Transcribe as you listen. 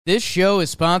This show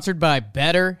is sponsored by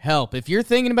BetterHelp. If you're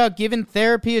thinking about giving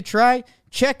therapy a try,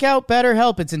 check out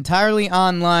BetterHelp. It's entirely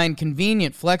online,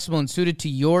 convenient, flexible, and suited to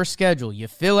your schedule. You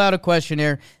fill out a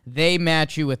questionnaire, they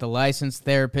match you with a licensed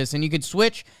therapist, and you can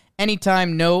switch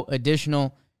anytime, no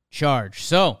additional charge.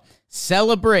 So,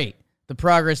 celebrate the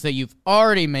progress that you've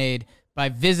already made by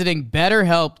visiting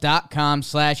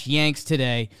BetterHelp.com/Yanks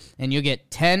today, and you'll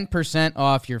get 10%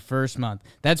 off your first month.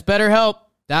 That's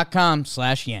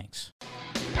BetterHelp.com/Yanks.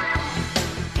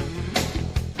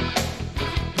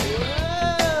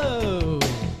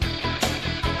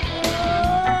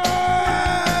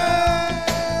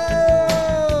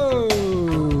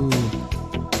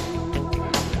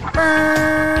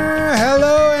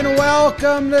 Hello and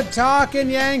welcome to Talkin'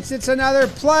 Yanks. It's another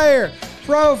player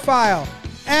profile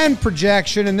and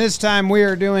projection, and this time we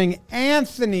are doing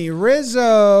Anthony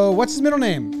Rizzo. What's his middle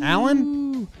name?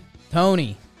 Alan?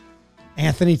 Tony.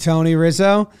 Anthony Tony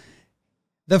Rizzo.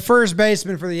 The first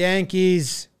baseman for the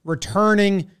Yankees,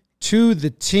 returning to the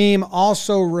team,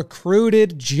 also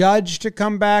recruited Judge to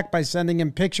come back by sending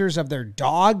him pictures of their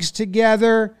dogs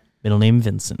together. Middle name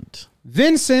Vincent.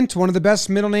 Vincent, one of the best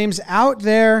middle names out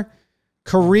there.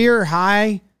 Career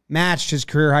high, matched his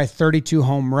career high 32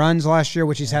 home runs last year,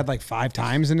 which he's had like 5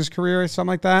 times in his career or something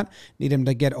like that. Need him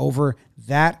to get over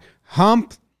that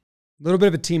hump. A little bit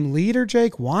of a team leader,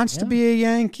 Jake. Wants to be a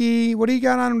Yankee. What do you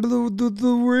got on the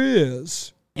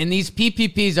Riz? And these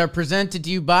PPPs are presented to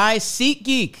you by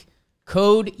SeatGeek.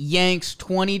 Code Yanks,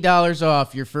 $20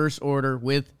 off your first order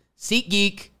with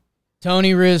SeatGeek.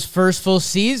 Tony Riz, first full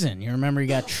season. You remember he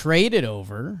got traded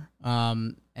over,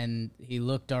 and he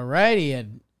looked all right. He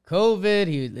had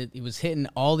COVID. He was hitting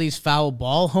all these foul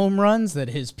ball home runs that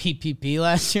his PPP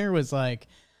last year was like,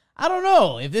 I don't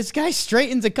know. If this guy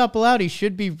straightens a couple out, he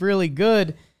should be really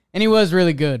good. And he was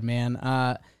really good,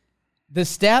 man. The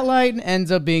stat line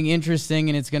ends up being interesting,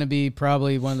 and it's going to be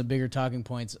probably one of the bigger talking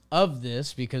points of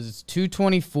this because it's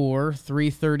 224,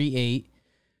 338,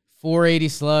 480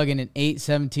 slug, and an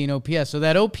 817 OPS. So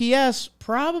that OPS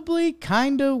probably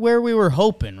kind of where we were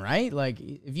hoping, right? Like,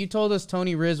 if you told us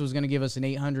Tony Riz was going to give us an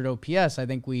 800 OPS, I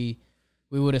think we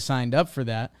would have signed up for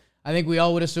that. I think we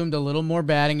all would have assumed a little more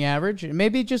batting average, and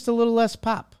maybe just a little less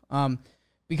pop.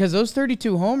 Because those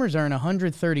 32 homers are in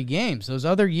 130 games. Those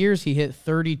other years he hit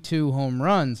 32 home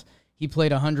runs, he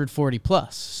played 140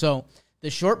 plus. So the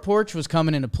short porch was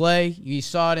coming into play. You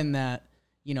saw it in that,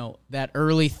 that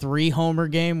early 3-homer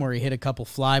game where he hit a couple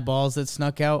fly balls that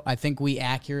snuck out. I think we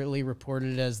accurately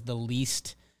reported it as the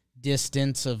least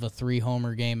distance of a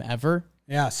 3-homer game ever.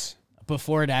 Yes.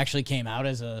 Before it actually came out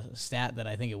as a stat that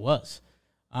I think it was.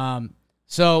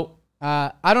 So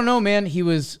I don't know, man. He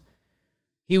was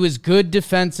good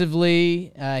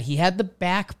defensively. He had the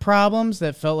back problems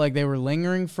that felt like they were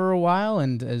lingering for a while.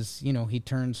 And as he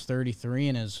turns 33,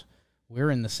 and as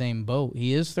we're in the same boat,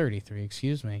 he is 33.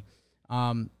 Excuse me.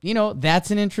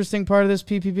 That's an interesting part of this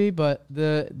PPP. But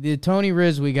the Tony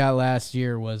Riz we got last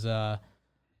year was a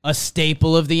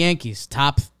staple of the Yankees.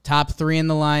 Top 3 in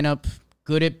the lineup.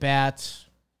 Good at bats.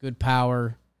 Good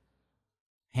power.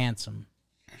 Handsome.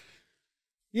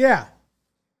 Yeah.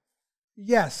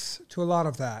 Yes, to a lot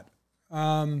of that.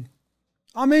 I'm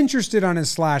interested on his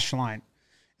slash line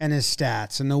and his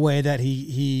stats and the way that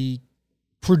he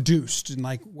produced and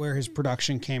like where his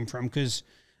production came from. Because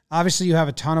obviously you have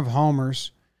a ton of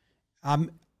homers.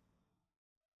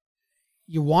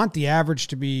 You want the average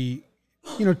to be,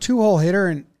 2-hole hitter,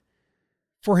 and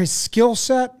for his skill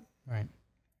set, right?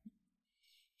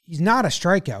 He's not a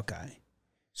strikeout guy.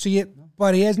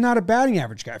 But he is not a batting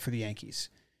average guy for the Yankees.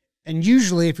 And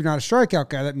usually, if you're not a strikeout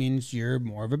guy, that means you're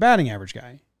more of a batting average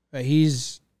guy. But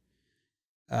he's,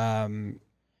 we saw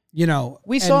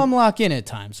him lock in at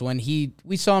times when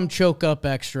we saw him choke up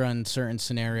extra in certain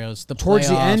scenarios. Towards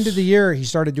the end of the year, he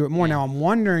started to do it more. Yeah. Now, I'm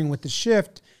wondering with the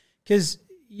shift, because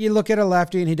you look at a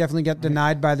lefty, and he definitely got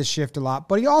denied by the shift a lot.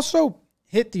 But he also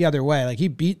hit the other way. Like, he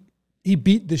beat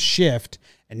the shift,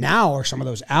 and now are some of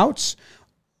those outs.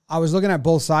 I was looking at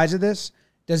both sides of this.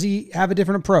 Does he have a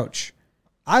different approach?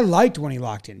 I liked when he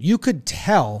locked in. You could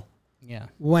tell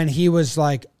when he was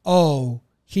like, oh,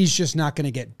 he's just not going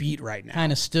to get beat right now.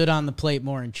 Kind of stood on the plate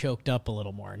more and choked up a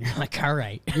little more. And you're like, all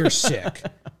right. You're sick.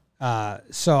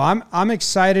 So I'm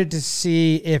excited to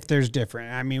see if there's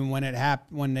different. I mean, when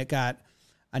it got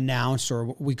announced,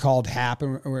 or we called Hap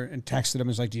and texted him,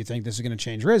 was like, do you think this is going to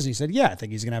change Riz? He said, yeah, I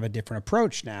think he's going to have a different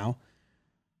approach now.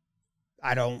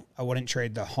 I wouldn't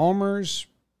trade the homers,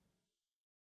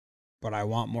 but I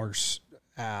want more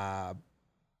the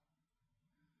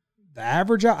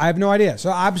average. I have no idea.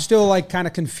 So I'm still like kind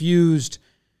of confused.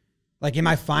 Like, am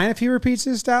I fine if he repeats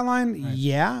his stat line? Right.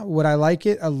 Yeah. Would I like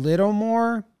it a little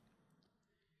more?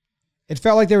 it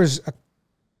felt like there was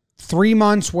 3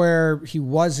 months where he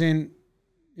was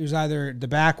either the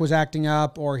back was acting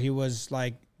up or he was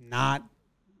like not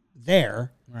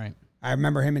there. Right. I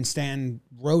remember him and Stanton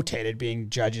rotated being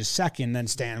Judge's second, then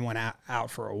Stanton went out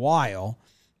for a while,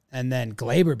 and then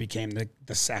Glaber became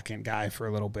the second guy for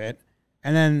a little bit.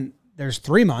 And then there's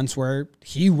 3 months where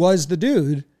he was the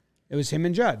dude. It was him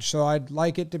and Judge. So I'd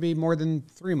like it to be more than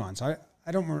 3 months. I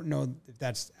don't know if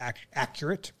that's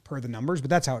accurate per the numbers, but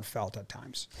that's how it felt at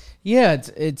times. Yeah,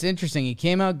 it's interesting. He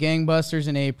came out gangbusters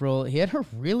in April. He had a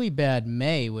really bad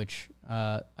May, which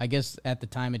I guess at the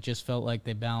time it just felt like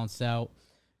they balanced out.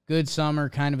 Good summer,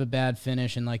 kind of a bad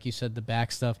finish, and like you said, the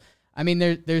back stuff. I mean,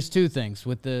 there's two things.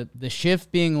 With the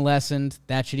shift being lessened,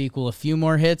 that should equal a few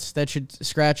more hits. That should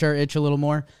scratch our itch a little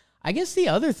more. I guess the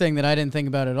other thing that I didn't think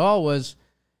about at all was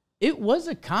it was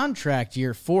a contract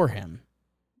year for him,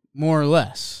 more or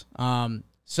less.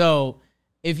 So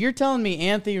if you're telling me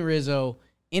Anthony Rizzo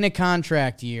in a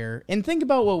contract year, and think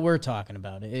about what we're talking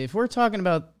about. If we're talking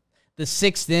about the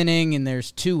 6th inning and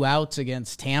there's 2 outs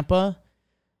against Tampa,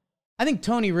 I think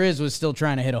Tony Riz was still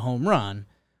trying to hit a home run.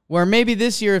 Where maybe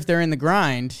this year, if they're in the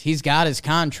grind, he's got his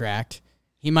contract.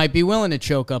 He might be willing to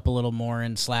choke up a little more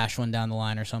and slash one down the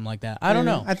line or something like that. I don't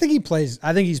know. I think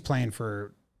he's playing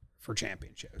for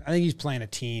championship. I think he's playing a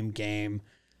team game.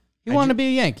 He wanted to be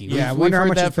a Yankee. Yeah, I wonder how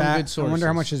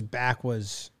much his back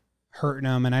was hurting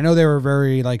him. And I know they were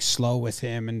very slow with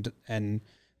him and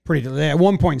pretty. They at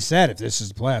one point said, if this is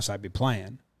the playoffs, I'd be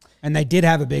playing. And they did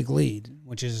have a big lead,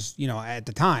 which is, at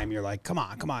the time, you're like, come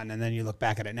on. And then you look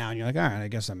back at it now, and you're like, all right, I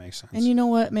guess that makes sense. And you know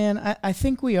what, man? I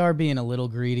think we are being a little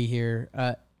greedy here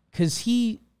because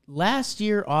last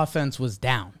year, offense was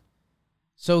down.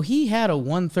 So he had a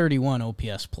 131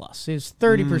 OPS plus. It was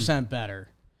 30% better,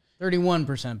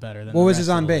 31% better than what was his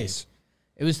on base?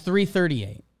 It was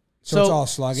 338. So it's all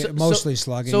slugging, mostly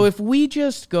slugging. So if we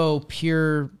just go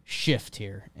pure shift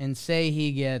here and say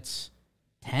he gets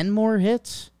 10 more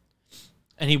hits...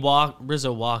 And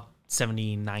Rizzo walked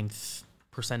 79th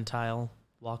percentile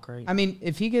walk rate. I mean,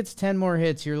 if he gets 10 more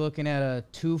hits, you're looking at a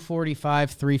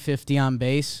 245, 350 on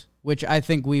base, which I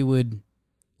think we would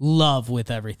love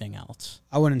with everything else.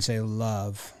 I wouldn't say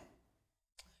love.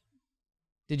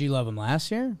 Did you love him last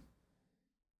year?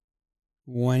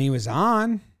 When he was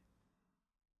on.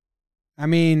 I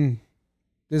mean,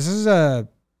 this is a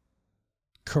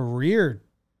career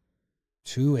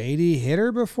 280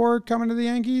 hitter before coming to the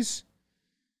Yankees.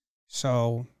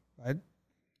 So,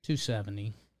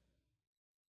 270.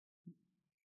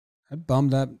 I'd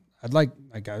bummed up. I'm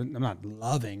not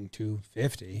loving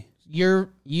 250. You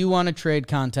want to trade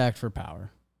contact for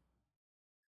power?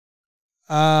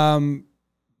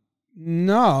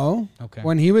 No. Okay.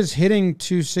 When he was hitting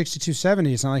 260,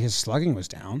 270, it's not like his slugging was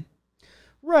down.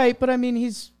 Right, but I mean,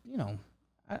 he's,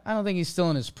 I don't think he's still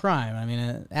in his prime. I mean,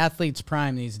 an athlete's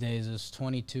prime these days is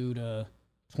 22 to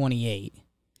 28.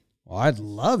 Well, I'd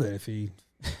love it if he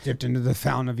dipped into the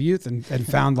fountain of youth and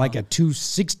found like a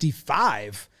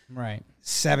 265, right,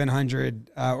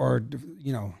 700 or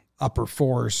upper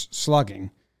fours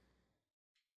slugging.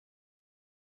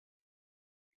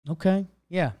 Okay,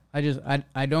 yeah.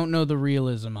 I don't know the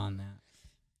realism on that.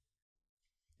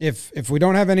 If we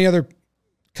don't have any other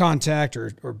contact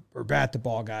or bat the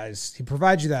ball guys, he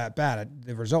provides you that bat,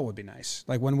 the result would be nice.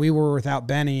 Like when we were without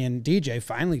Benny and DJ,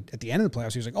 finally at the end of the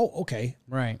playoffs, he was like, oh, okay.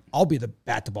 Right. I'll be the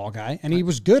bat the ball guy. And he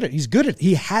was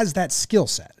he has that skill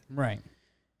set. Right.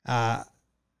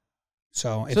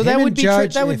 So if that would be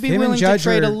Judge, that would be willing to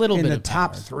trade a little bit in the of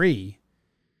top power. 3.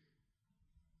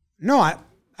 No,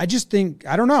 I just think,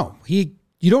 I don't know. You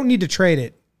don't need to trade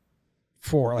it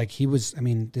for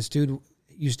this dude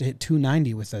used to hit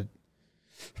 290 with a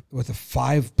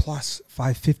 5+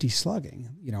 550 slugging,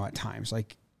 at times.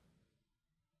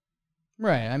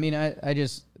 Right. I mean, I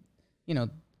just,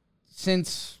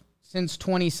 since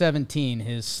 2017,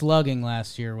 his slugging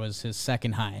last year was his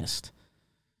second highest.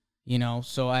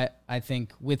 So I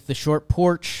think with the short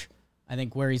porch, I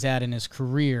think where he's at in his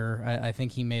career, I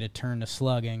think he made a turn to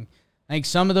slugging. I think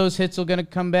some of those hits are going to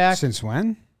come back. Since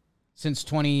when? Since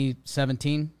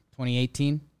 2017,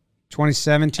 2018.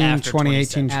 2017, After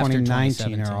 2018, 2017.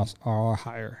 2019 are all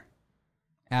higher.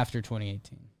 After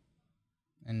 2018.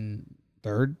 And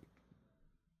third?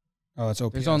 Oh, it's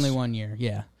OPS. there's only 1 year.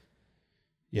 Yeah.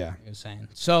 Yeah. I was saying.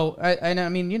 So, I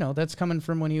mean, that's coming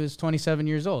from when he was 27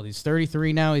 years old. He's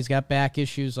 33 now. He's got back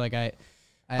issues.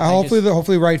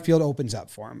 Hopefully right field opens up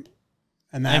for him.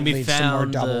 And that we leads to more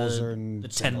found doubles the or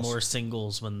 10 singles. more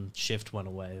singles when shift went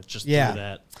away. It's just Yeah. through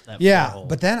that Yeah, hole.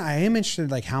 but then I am interested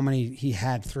how many he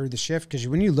had through the shift, because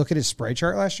when you look at his spray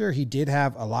chart last year, he did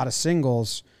have a lot of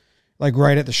singles. like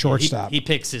right at the shortstop, He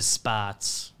picks his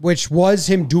spots. which was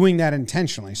him doing that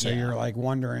intentionally. So you're like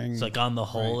wondering. It's like on the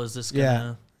whole, Right. is this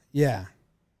gonna? Yeah.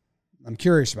 I'm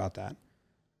curious about that.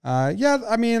 Yeah,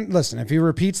 I mean, listen, if he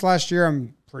repeats last year,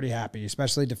 I'm pretty happy,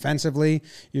 especially defensively.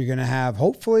 You're going to have,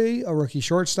 hopefully, a rookie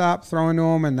shortstop throwing to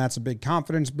him, and that's a big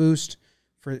confidence boost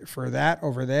for that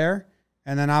over there.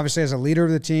 And then, obviously, as a leader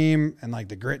of the team and, like,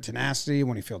 the grit, tenacity,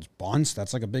 when he fields bunts,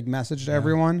 that's, like, a big message to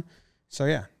everyone. So,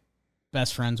 yeah.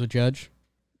 Best friends with Judge.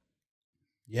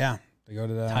 Yeah. They go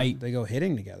to Tight. They go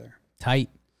hitting together. Tight.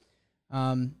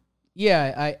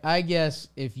 Yeah, I guess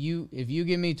if you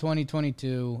give me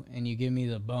 2022 and you give me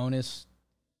the bonus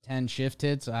 10 shift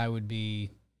hits, I would be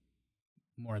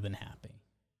more than happy.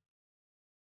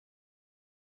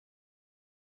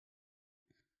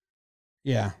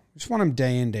 Yeah. Just want him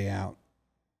day in, day out.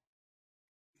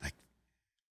 Like,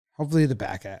 hopefully the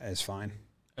back is fine.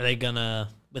 Are they gonna,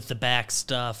 with the back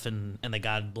stuff and they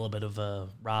got a little bit of a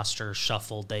roster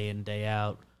shuffle day in, day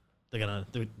out? Do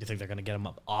you think they're gonna get him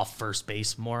up off first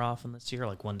base more often this year,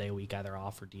 like one day a week, either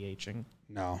off or DHing?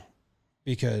 No,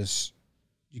 because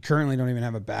you currently don't even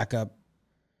have a backup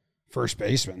first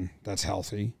baseman that's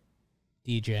healthy.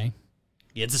 DJ.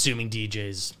 Yeah, it's assuming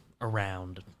DJ's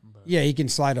around. But. Yeah, he can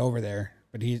slide over there,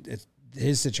 but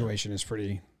his situation is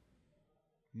pretty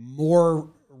more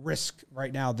risk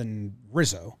right now than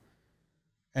Rizzo,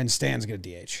 and Stan's going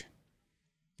to DH.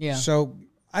 Yeah. So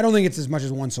I don't think it's as much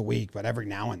as once a week, but every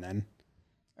now and then.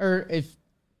 Or if,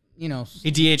 He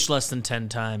DH'd less than 10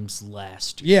 times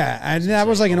last year. Yeah, and that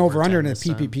was like an over-under in the this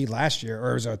time. PPP last year,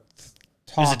 or it was a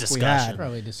talk It was a we discussion. had.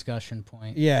 probably a discussion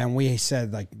point. Yeah, and we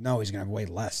said, like, no, he's going to have way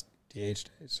less DH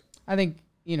days. I think,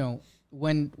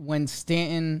 when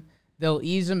Stanton, they'll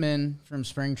ease him in from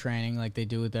spring training like they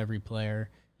do with every player.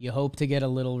 You hope to get a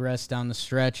little rest down the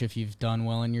stretch if you've done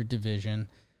well in your division.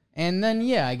 And then,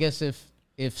 yeah, I guess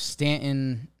if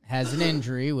Stanton has an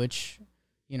injury, which,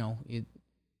 it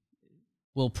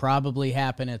will probably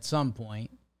happen at some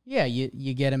point, yeah,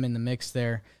 you get him in the mix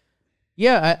there.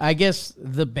 Yeah, I guess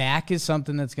the back is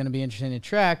something that's going to be interesting to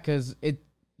track because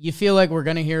you feel like we're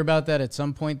going to hear about that at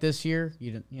some point this year.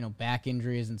 Back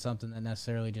injury isn't something that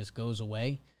necessarily just goes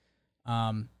away.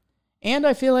 And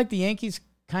I feel like the Yankees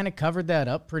kind of covered that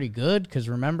up pretty good because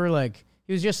remember, like,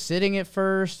 he was just sitting at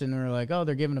first and we were like, oh,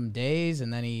 they're giving him days,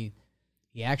 and then he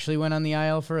actually went on the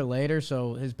IL for it later,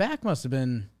 so his back must have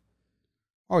been...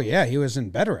 Oh, yeah, he was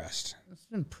in bed rest. It's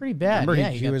been pretty bad. Remember, yeah,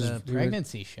 he got was- the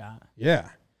pregnancy shot. Yeah.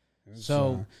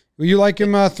 So... will you like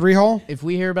him 3-hole? If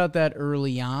we hear about that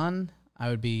early on,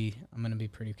 I'm going to be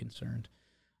pretty concerned.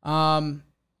 I'm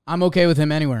okay with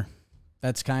him anywhere.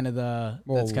 That's kind of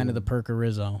the perk of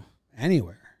Rizzo.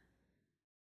 Anywhere.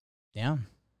 Yeah.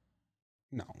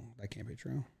 No, that can't be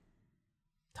true.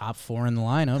 Top 4 in the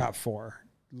lineup. Top 4.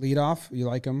 Leadoff, you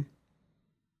like him?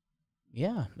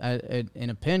 Yeah. In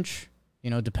a pinch,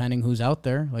 depending who's out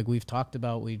there. Like we've talked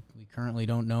about, we currently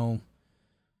don't know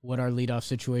what our leadoff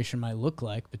situation might look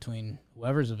like between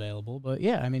whoever's available. But,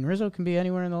 yeah, I mean, Rizzo can be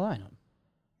anywhere in the lineup.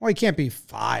 Well, he can't be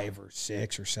 5 or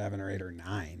 6 or 7 or 8 or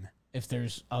 9. If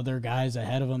there's other guys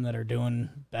ahead of him that are doing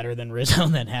better than Rizzo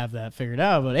that have that figured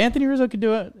out. But Anthony Rizzo could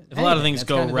do it. If a lot of things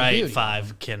go right,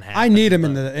 5 can happen. I need him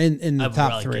in the I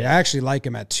top really 3. get it. I actually like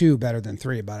him at 2 better than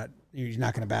 3, but he's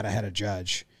not going to bat ahead of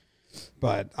Judge.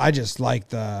 But I just like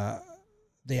the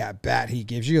at-bat he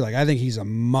gives you. Like, I think he's a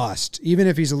must, even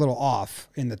if he's a little off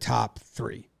in the top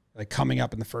 3, like coming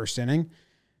up in the first inning,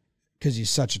 because he's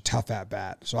such a tough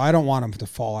at-bat. So I don't want him to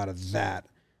fall out of that.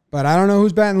 But I don't know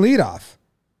who's batting leadoff.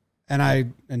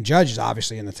 And Judge is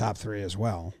obviously in the top 3 as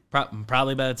well.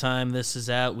 Probably by the time this is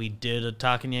out, we did a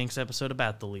Talking Yanks episode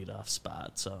about the leadoff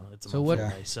spot, so it's a month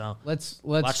away. So let's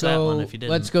watch go. that one if you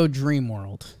didn't. Let's go Dream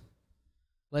World.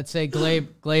 Let's say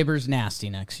Glaber's nasty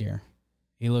next year.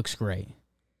 He looks great.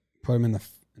 Put him in the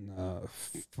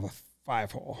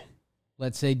 5-hole.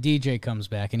 Let's say DJ comes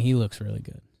back and he looks really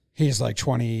good. He's like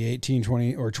 2018,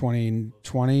 20 or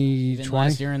 2020, Even 20.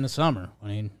 last year in the summer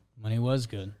when he was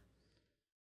good.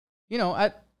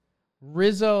 At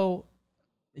Rizzo,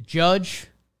 Judge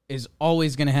is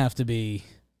always going to have to be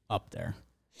up there.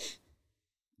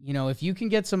 If you can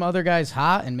get some other guys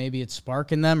hot and maybe it's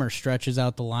sparking them or stretches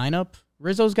out the lineup,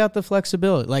 Rizzo's got the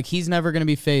flexibility. Like, he's never going to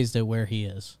be phased at where he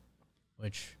is,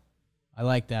 which I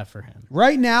like that for him.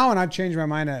 Right now, and I've changed my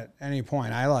mind at any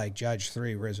point, I like Judge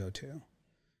 3, Rizzo 2.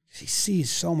 He sees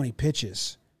so many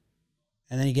pitches.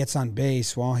 And then he gets on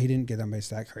base. Well, he didn't get on base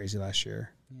that crazy last year.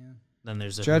 Yeah. Then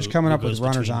there's a Judge who coming up with goes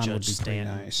runners between on Judge would be pretty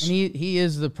Stanton. nice. And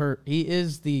he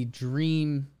is the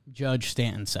dream Judge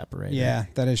Stanton separator. Yeah,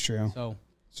 that is true. So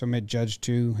So mid Judge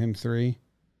 2, him 3.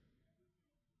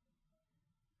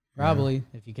 Probably.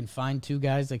 If you can find 2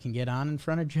 guys that can get on in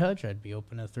front of Judge, I'd be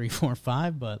open to 3, 4,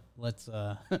 5. But let's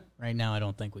right now, I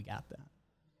don't think we got that.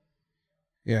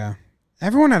 Yeah.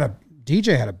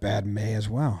 DJ had a bad May as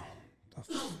well.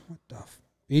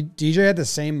 DJ had the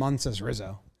same months as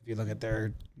Rizzo. If you look at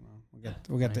their,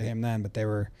 we'll get to him then, but they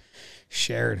were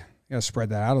shared. You got to spread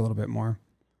that out a little bit more.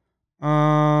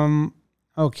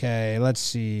 Okay, let's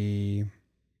see.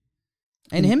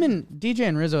 And him and DJ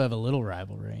and Rizzo have a little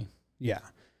rivalry. Yeah.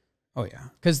 Oh, yeah.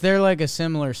 Because they're like a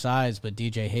similar size, but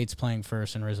DJ hates playing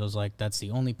first, and Rizzo's like, that's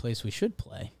the only place we should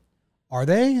play. Are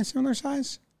they a similar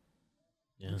size?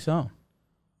 Yeah. I think so.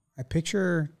 I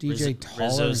picture DJ taller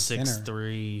Rizzo's and thinner.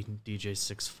 6'3", DJ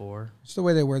 6'4". It's the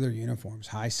way they wear their uniforms.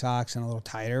 High socks and a little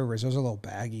tighter. Rizzo's a little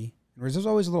baggy. And Rizzo's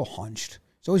always a little hunched.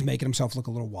 He's always making himself look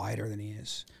a little wider than he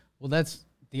is. Well, that's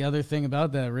the other thing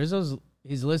about that.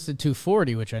 He's listed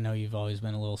 240, which I know you've always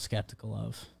been a little skeptical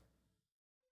of.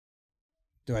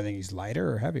 Do I think he's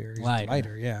lighter or heavier? He's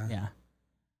lighter, yeah. Yeah.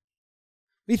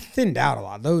 He thinned out a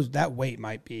lot. That weight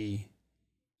might be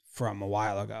from a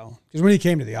while ago. Because when he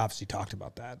came to the office, he talked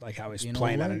about that, like how he's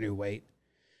playing at a new weight.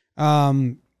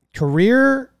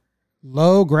 Career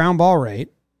low ground ball rate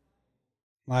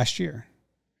last year.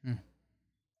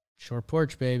 Short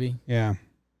porch, baby. Yeah.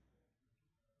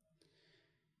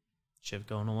 Shiv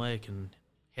going away can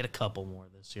hit a couple more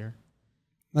this year.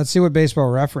 Let's see what Baseball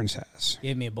Reference has.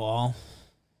 Gave me a ball.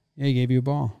 Yeah, he gave you a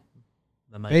ball.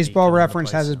 That might Baseball be coming into Reference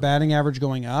play has his soon. batting average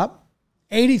going up.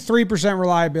 83%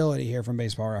 reliability here from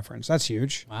Baseball Reference. That's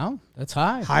huge. Wow, that's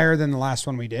high. Higher than the last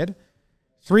one we did.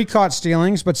 3 caught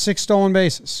stealings, but 6 stolen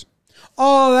bases.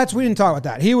 Oh, we didn't talk about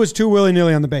that. He was too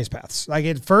willy-nilly on the base paths. Like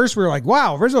at first we were like,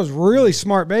 wow, Rizzo's really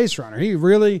smart base runner. He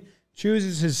really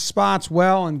chooses his spots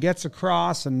well and gets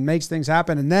across and makes things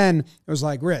happen. And then it was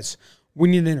like, Riz, we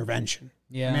need an intervention.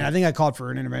 Yeah. I mean, I think I called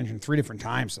for an intervention 3 different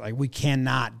times. Like, we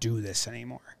cannot do this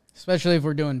anymore. Especially if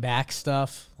we're doing back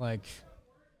stuff. Like,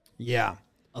 yeah.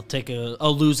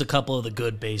 I'll lose a couple of the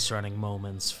good base running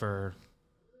moments for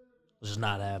just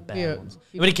not have bad ones.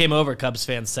 When he came over, Cubs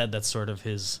fans said that's sort of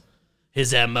his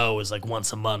MO is like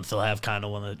once a month they'll have kind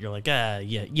of one that you're like, yeah,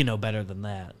 you know better than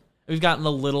that. We've gotten a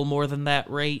little more than that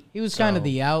rate. he was kind of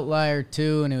the outlier,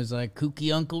 too, and it was like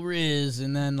kooky Uncle Riz,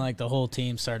 and then like the whole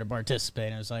team started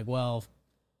participating. It was like, well,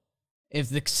 if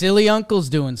the silly uncle's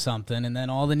doing something and then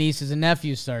all the nieces and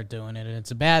nephews start doing it and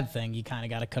it's a bad thing, you kind of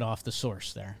got to cut off the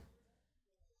source there.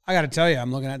 I got to tell you,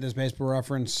 I'm looking at this Baseball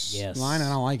Reference line, and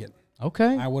I don't like it.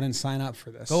 Okay. I wouldn't sign up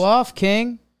for this. Go off,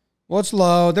 King. Well, it's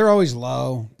low. They're always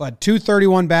low. But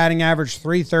 231 batting average,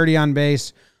 330 on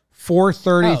base,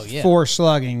 434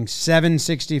 slugging,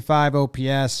 765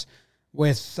 OPS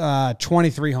with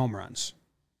 23 home runs.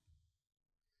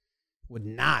 Would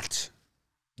not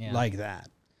like that.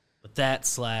 But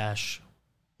that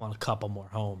 / want a couple more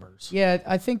homers. Yeah,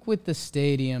 I think with the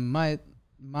stadium,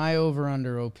 my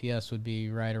over-under OPS would be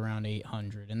right around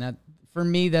 800. And that, for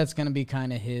me, that's going to be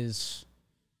kind of his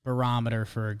barometer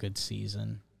for a good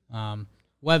season.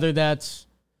 Whether that's,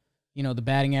 the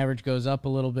batting average goes up a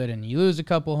little bit and you lose a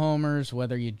couple homers,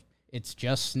 whether it's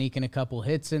just sneaking a couple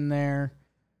hits in there.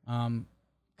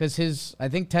 Because I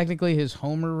think technically his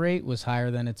homer rate was higher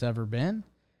than it's ever been.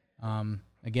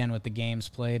 Again, with the games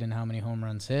played and how many home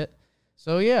runs hit.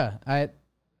 So, yeah,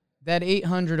 that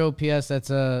 800 OPS,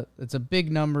 that's a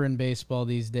big number in baseball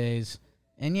these days.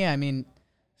 And, yeah, I mean,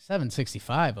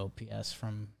 765 OPS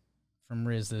from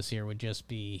Riz this year would just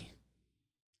be,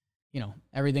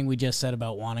 everything we just said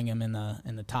about wanting him in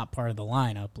the top part of the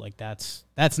lineup. Like, that's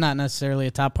not necessarily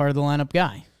a top part of the lineup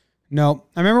guy. No,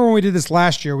 I remember when we did this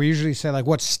last year, we usually say, like,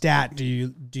 what stat do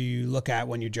you look at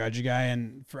when you judge a guy?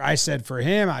 And I said for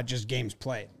him, I just games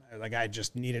played. Like, I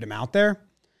just needed him out there.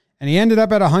 And he ended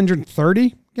up at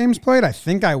 130 games played. I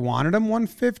think I wanted him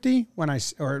 150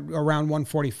 or around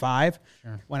 145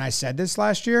 when I said this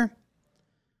last year.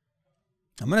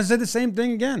 I'm going to say the same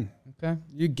thing again. Okay.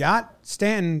 You got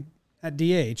Stanton at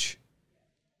DH,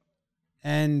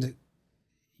 and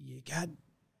you got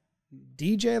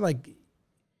DJ, like,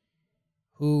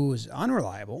 who's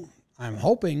unreliable. I'm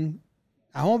hoping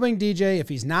DJ, if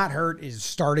he's not hurt, is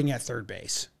starting at third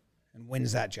base and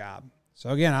wins that job. So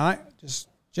again, I just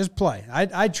play.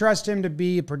 I trust him to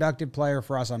be a productive player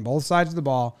for us on both sides of the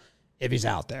ball if he's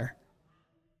out there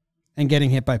and getting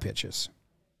hit by pitches.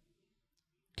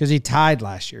 Because he tied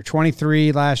last year.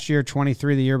 23 last year,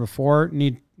 23 the year before.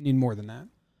 Need more than that.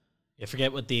 I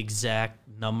forget what the exact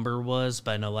number was,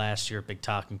 but I know last year a big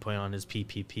talking point on his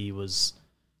PPP was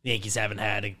the Yankees haven't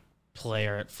had a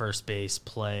player at first base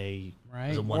play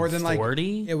more than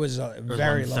 140. It was a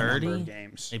very low number of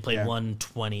games. They played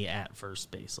 120 at first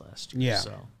base last year. Yeah.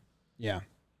 So yeah.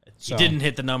 He didn't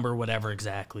hit the number, whatever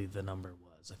exactly the number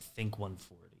was. I think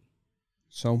 140.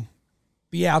 So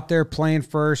be out there playing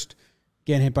first,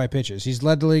 getting hit by pitches. He's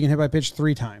led the league in hit by pitch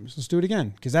 3 times. Let's do it again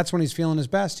because that's when he's feeling his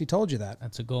best. He told you that.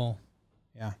 That's a goal.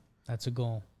 Yeah. That's a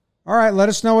goal. All right, let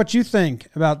us know what you think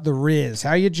about the Riz.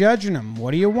 How you judging him?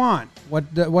 What do you want?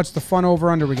 What's the fun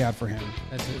over-under we got for him?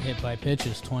 That's a hit by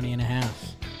pitches, 20.5.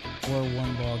 Or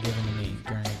 1 ball given to me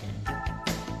during the game.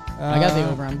 I got the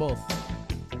over on both.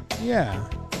 Yeah.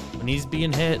 When he's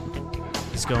being hit,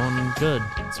 he's going good.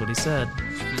 That's what he said.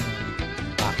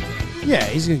 Yeah,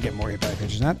 he's going to get more hit by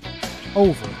pitches. Not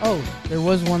over. Oh, there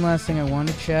was one last thing I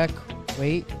wanted to check.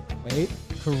 Wait.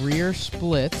 Career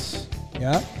splits.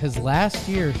 Yeah. Because last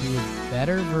year he was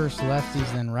better versus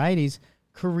lefties than righties.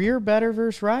 Career better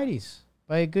versus righties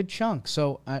by a good chunk.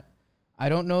 So I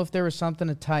don't know if there was something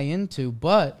to tie into,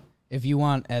 but if you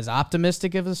want as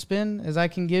optimistic of a spin as I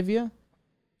can give you,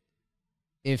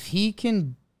 if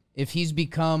he's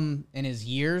become in his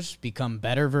years become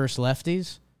better versus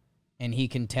lefties, and he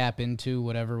can tap into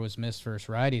whatever was missed versus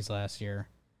righties last year,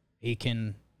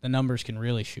 the numbers can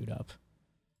really shoot up.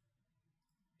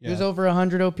 Yeah. He was over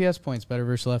 100 OPS points better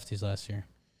versus lefties last year.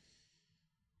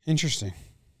 Interesting.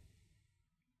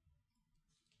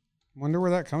 Wonder where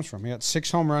that comes from. He had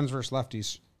 6 home runs versus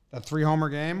lefties. That 3-homer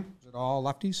game, is it all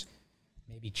lefties?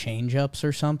 Maybe change-ups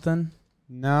or something?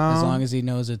 No. As long as he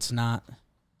knows it's not.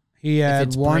 He had if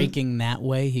it's breaking that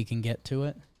way, he can get to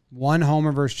it. 1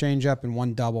 homer versus changeup and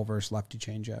 1 double versus lefty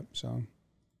changeup. So,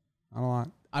 not a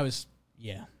lot. I was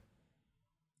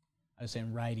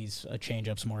saying righties, a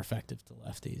changeup's more effective to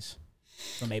lefties.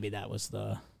 So maybe that was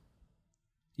the...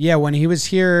 Yeah, when he was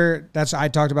here, I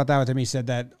talked about that with him. He said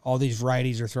that all these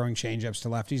righties are throwing changeups to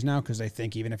lefties now because they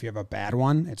think even if you have a bad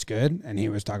one, it's good. And he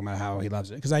was talking about how he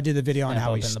loves it. Because I did the video on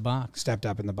how he stepped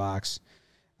up in the box.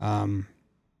 Yeah,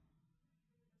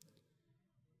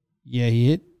 he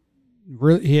had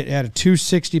a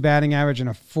 260 batting average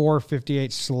and a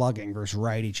 458 slugging versus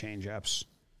righty changeups.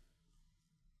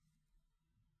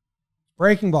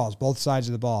 Breaking balls, both sides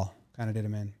of the ball, kind of did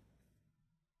him in.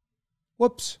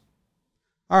 Whoops.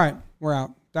 All right, we're out.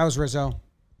 That was Rizzo.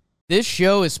 This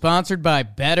show is sponsored by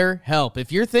BetterHelp.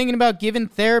 If you're thinking about giving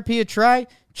therapy a try,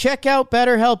 check out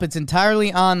BetterHelp. It's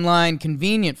entirely online,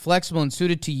 convenient, flexible, and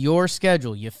suited to your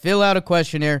schedule. You fill out a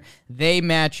questionnaire, they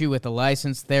match you with a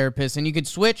licensed therapist, and you can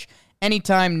switch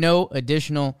anytime, no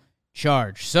additional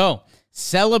charge. So,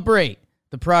 celebrate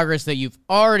the progress that you've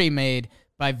already made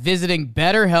by visiting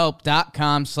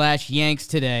BetterHelp.com/Yanks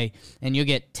today, and you'll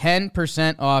get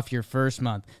 10% off your first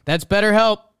month. That's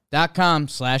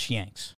BetterHelp.com/Yanks.